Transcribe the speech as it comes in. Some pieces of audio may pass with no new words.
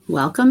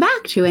Welcome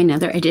back to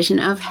another edition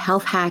of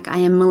Health Hack. I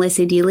am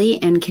Melissa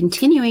Deely and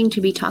continuing to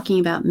be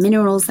talking about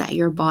minerals that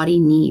your body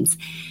needs.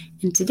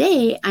 And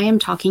today I am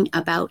talking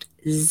about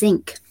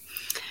zinc.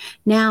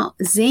 Now,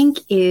 zinc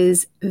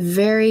is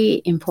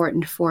very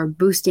important for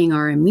boosting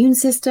our immune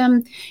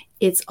system.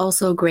 It's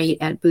also great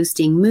at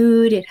boosting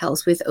mood. It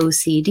helps with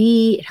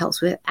OCD. It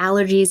helps with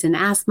allergies and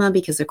asthma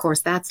because, of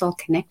course, that's all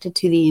connected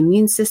to the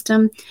immune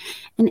system.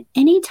 And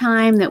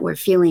anytime that we're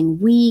feeling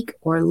weak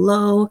or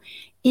low,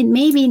 it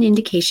may be an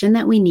indication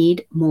that we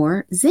need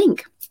more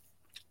zinc.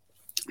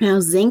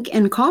 Now, zinc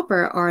and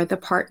copper are the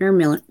partner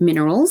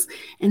minerals.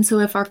 And so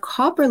if our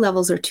copper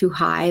levels are too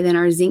high, then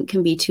our zinc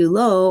can be too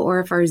low. Or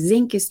if our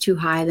zinc is too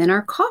high, then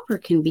our copper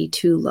can be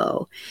too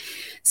low.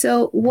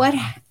 So what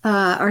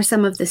are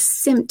some of the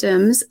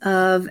symptoms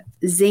of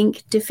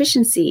zinc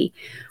deficiency?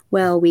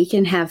 Well, we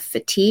can have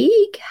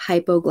fatigue,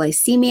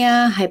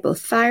 hypoglycemia,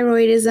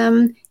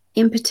 hypothyroidism,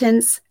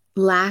 impotence,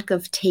 lack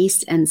of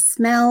taste and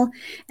smell,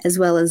 as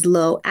well as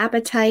low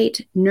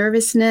appetite,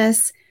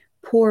 nervousness,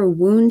 poor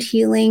wound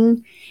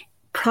healing,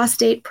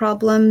 prostate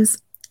problems,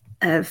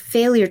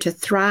 failure to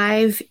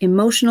thrive,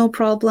 emotional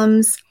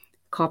problems,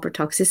 copper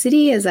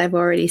toxicity, as I've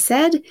already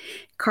said,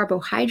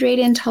 carbohydrate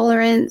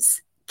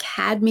intolerance,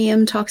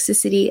 cadmium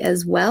toxicity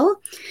as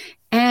well.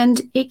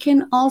 And it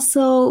can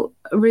also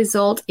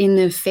result in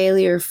the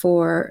failure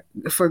for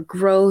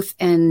growth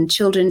and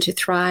children to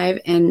thrive,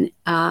 and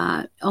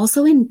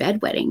also in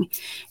bedwetting.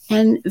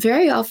 And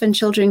very often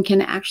children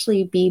can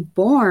actually be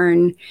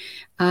born,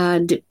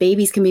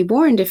 babies can be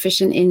born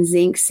deficient in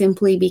zinc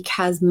simply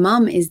because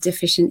mom is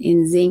deficient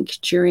in zinc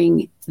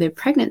during the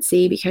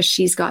pregnancy because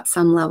she's got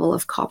some level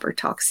of copper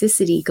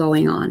toxicity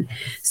going on.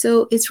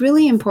 So it's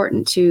really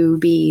important to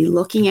be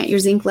looking at your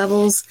zinc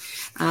levels.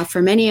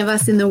 For many of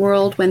us in the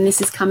world, when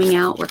this is coming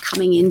out, we're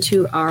coming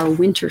into our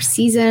winter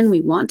season.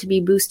 We want to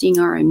be boosting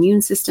our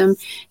immune system,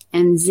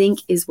 and zinc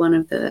is one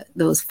of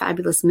those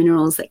fabulous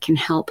minerals that can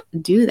help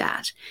do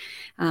that.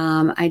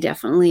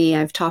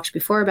 I've talked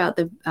before about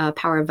the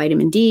power of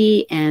vitamin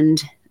D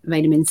and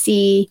vitamin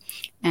C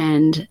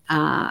and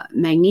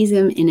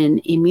magnesium in an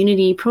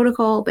immunity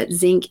protocol, but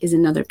zinc is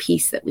another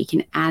piece that we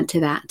can add to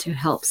that to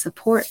help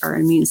support our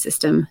immune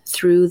system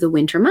through the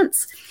winter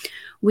months.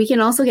 We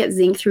can also get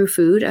zinc through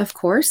food, of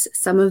course.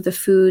 Some of the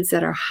foods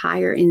that are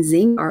higher in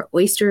zinc are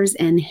oysters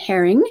and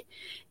herring,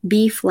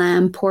 beef,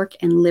 lamb, pork,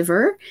 and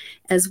liver,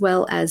 as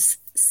well as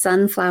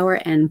sunflower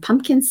and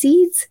pumpkin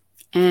seeds,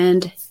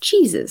 and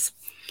cheeses.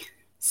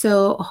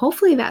 So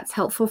hopefully that's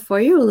helpful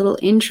for you, a little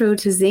intro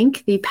to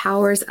zinc, the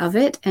powers of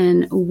it,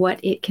 and what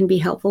it can be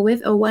helpful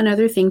with. Oh, one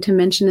other thing to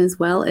mention as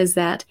well is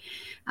that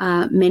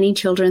many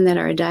children that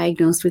are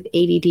diagnosed with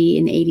ADD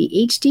and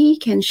ADHD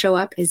can show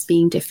up as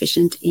being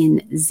deficient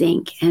in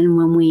zinc. And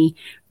when we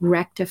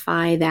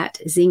rectify that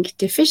zinc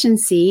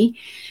deficiency,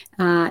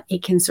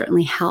 it can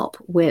certainly help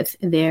with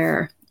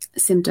their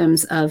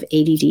symptoms of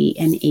ADD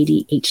and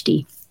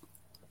ADHD.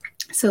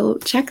 So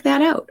check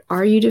that out.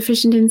 Are you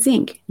deficient in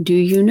zinc? Do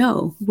you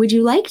know? Would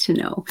you like to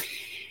know?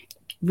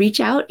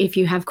 Reach out if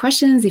you have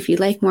questions, if you'd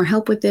like more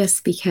help with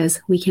this, because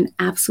we can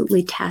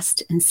absolutely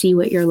test and see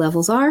what your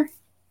levels are.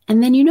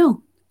 And then you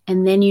know.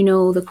 And then you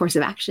know the course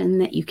of action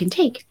that you can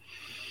take.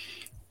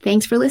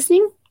 Thanks for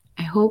listening.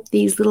 I hope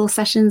these little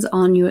sessions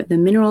on the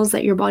minerals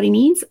that your body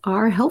needs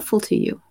are helpful to you.